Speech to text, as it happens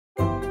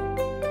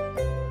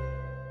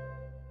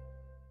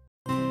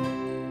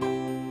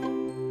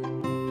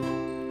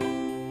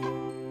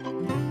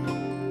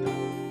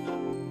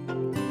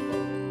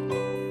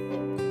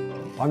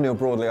I'm Neil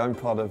Broadley, I'm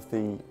part of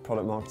the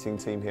product marketing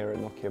team here at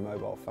Nokia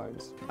Mobile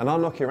Phones. And our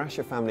Nokia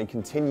Asha family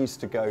continues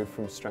to go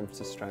from strength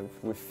to strength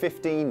with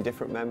 15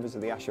 different members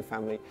of the Asha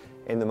family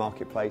in the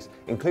marketplace,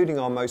 including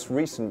our most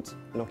recent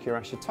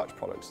Nokia Asha Touch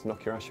products, the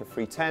Nokia Asha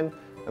 310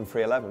 and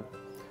 311.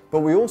 But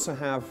we also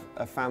have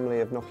a family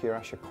of Nokia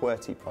Asha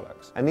QWERTY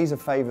products, and these are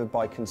favoured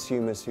by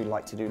consumers who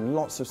like to do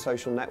lots of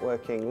social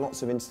networking,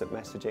 lots of instant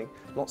messaging,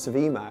 lots of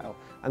email,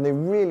 and they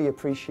really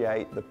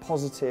appreciate the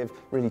positive,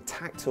 really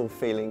tactile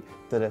feeling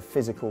that a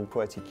physical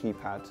QWERTY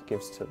keypad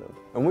gives to them.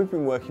 And we've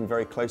been working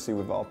very closely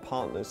with our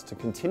partners to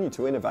continue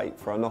to innovate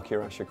for our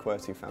Nokia Asha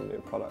QWERTY family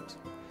of products.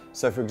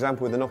 So for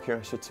example, with the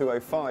Nokia Asha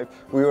 205,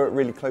 we worked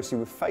really closely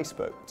with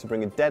Facebook to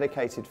bring a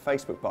dedicated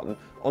Facebook button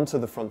onto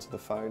the front of the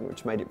phone,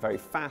 which made it very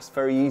fast,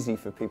 very easy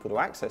for people to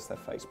access their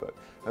Facebook.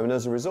 And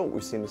as a result,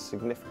 we've seen a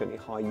significantly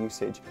high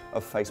usage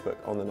of Facebook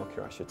on the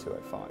Nokia Asha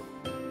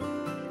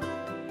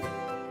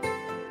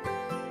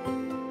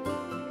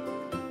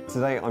 205.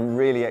 Today, I'm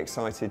really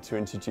excited to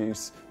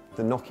introduce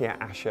the Nokia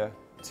Asha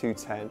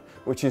 210,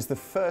 which is the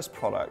first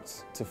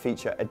product to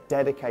feature a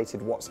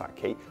dedicated WhatsApp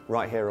key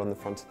right here on the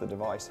front of the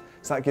device.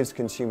 So that gives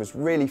consumers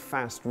really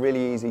fast,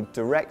 really easy,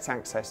 direct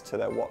access to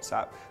their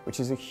WhatsApp, which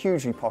is a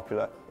hugely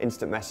popular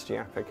instant messaging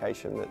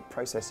application that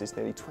processes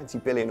nearly 20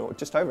 billion, or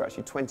just over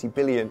actually 20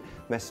 billion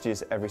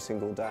messages every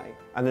single day.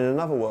 And in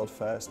another world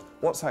first,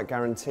 WhatsApp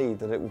guaranteed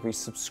that it will be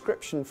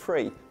subscription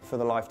free for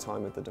the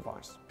lifetime of the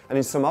device. And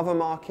in some other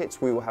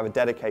markets, we will have a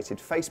dedicated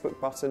Facebook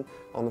button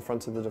on the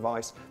front of the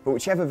device, but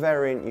whichever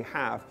variant you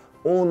have,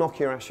 all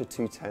Nokia Asha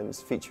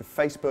 210s feature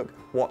Facebook,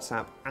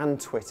 WhatsApp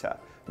and Twitter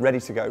ready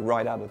to go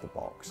right out of the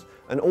box.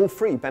 And all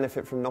three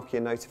benefit from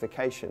Nokia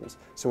notifications,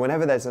 so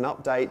whenever there's an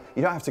update,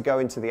 you don't have to go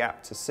into the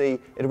app to see,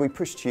 it'll be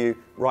pushed to you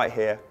right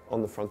here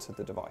on the front of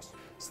the device.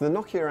 So the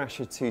Nokia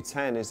Asha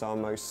 210 is our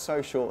most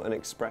social and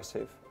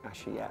expressive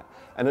Asha yet.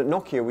 And at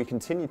Nokia, we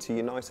continue to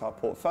unite our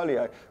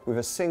portfolio with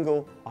a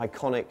single,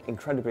 iconic,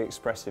 incredibly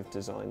expressive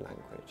design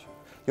language.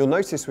 You'll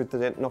notice with the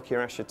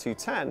Nokia Asha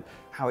 210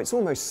 how it's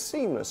almost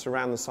seamless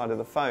around the side of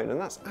the phone, and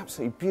that's an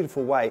absolutely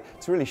beautiful way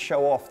to really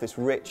show off this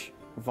rich,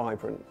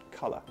 vibrant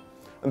colour.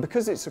 And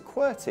because it's a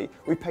QWERTY,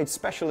 we paid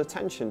special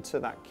attention to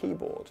that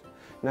keyboard.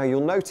 Now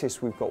you'll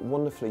notice we've got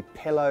wonderfully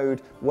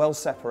pillowed,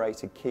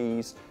 well-separated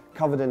keys,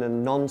 covered in a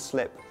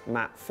non-slip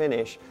matte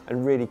finish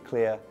and really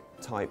clear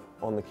type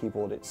on the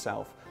keyboard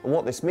itself. And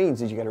what this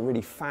means is you get a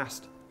really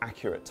fast,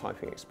 accurate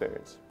typing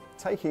experience.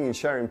 Taking and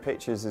sharing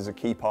pictures is a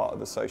key part of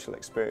the social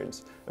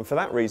experience, and for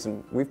that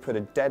reason we've put a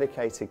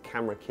dedicated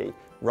camera key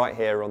right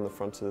here on the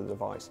front of the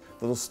device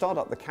that will start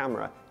up the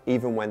camera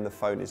even when the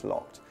phone is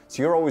locked.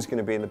 So you're always going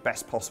to be in the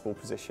best possible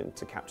position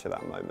to capture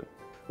that moment.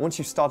 Once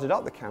you've started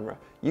up the camera,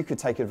 you could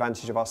take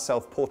advantage of our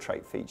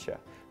self-portrait feature.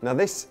 Now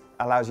this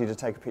allows you to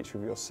take a picture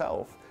of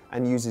yourself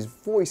and uses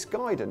voice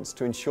guidance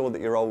to ensure that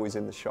you're always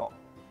in the shot.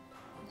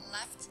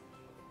 Left.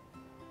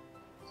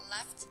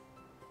 Left.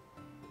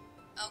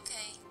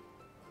 Okay.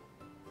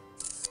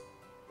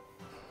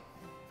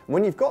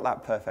 When you've got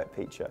that perfect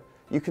picture,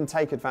 you can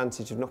take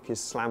advantage of Nokia's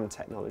SLAM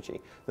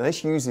technology. Now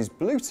this uses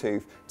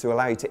Bluetooth to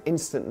allow you to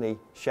instantly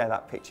share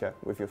that picture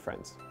with your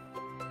friends.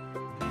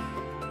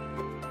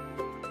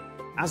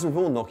 As with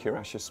all Nokia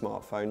Asha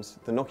smartphones,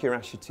 the Nokia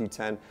Asha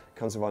 210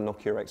 comes with our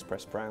Nokia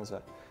Express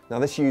browser. Now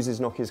this uses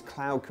Nokia's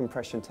cloud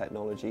compression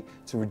technology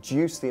to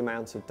reduce the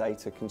amount of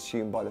data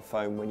consumed by the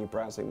phone when you're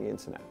browsing the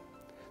internet.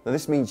 Now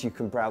this means you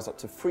can browse up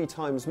to 3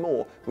 times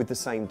more with the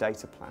same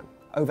data plan.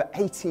 Over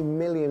 80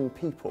 million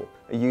people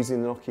are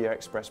using the Nokia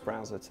Express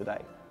browser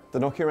today. The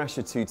Nokia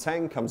Asha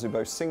 210 comes with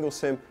both single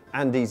SIM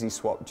and Easy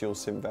Swap dual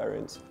SIM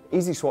variants.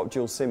 Easy Swap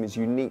dual SIM is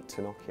unique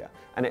to Nokia,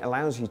 and it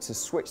allows you to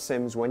switch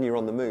SIMs when you're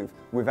on the move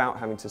without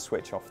having to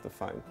switch off the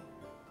phone.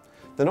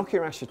 The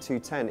Nokia Asha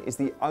 210 is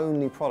the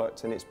only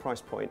product in its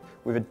price point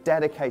with a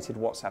dedicated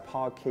WhatsApp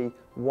hard key,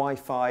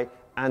 Wi-Fi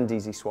and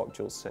Easy Swap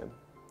dual SIM.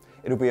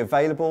 It'll be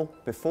available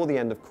before the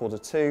end of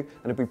Q2 and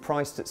it'll be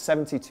priced at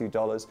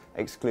 $72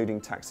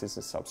 excluding taxes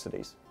and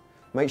subsidies.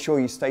 Make sure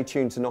you stay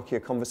tuned to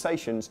Nokia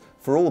Conversations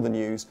for all the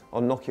news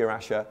on Nokia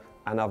Asha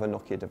and other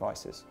Nokia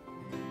devices.